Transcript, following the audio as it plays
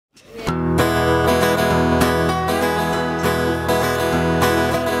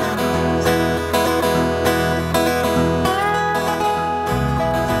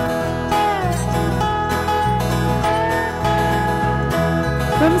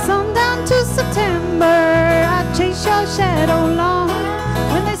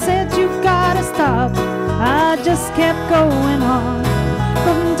just kept going on.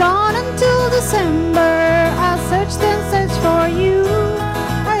 From dawn until December, I searched and searched for you.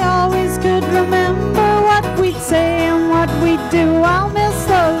 I always could remember what we'd say and what we'd do. I'll miss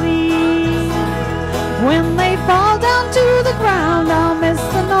the leaves when they fall down to the ground. I'll miss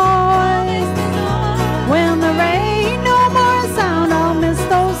the noise when the rain no more sound. I'll miss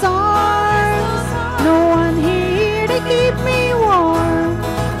those arms, no one here to keep me warm.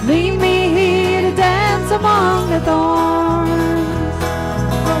 Leave me here to dance among the thorns.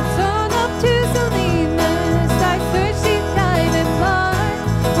 From sun up to Salinas, I searched each night and blind.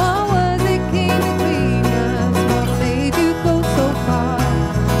 What was it king between us? What made you go so far?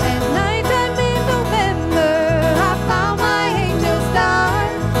 At night time in November, I found my angel star.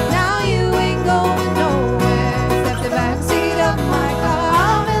 Now you ain't going nowhere except the backseat of my car.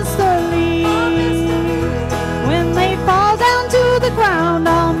 I'll miss the leaves when they fall down to the ground.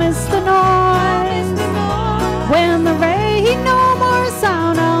 I'll miss the noise when the rain no more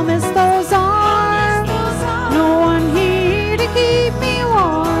sound. I'll miss those arms, no one here to keep me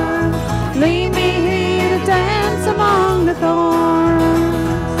warm. Leave me here to dance among the thorns.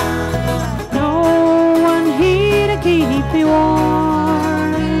 No one here to keep me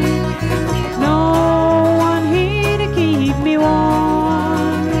warm. No one here to keep me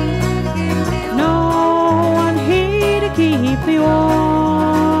warm. No one here to keep me warm.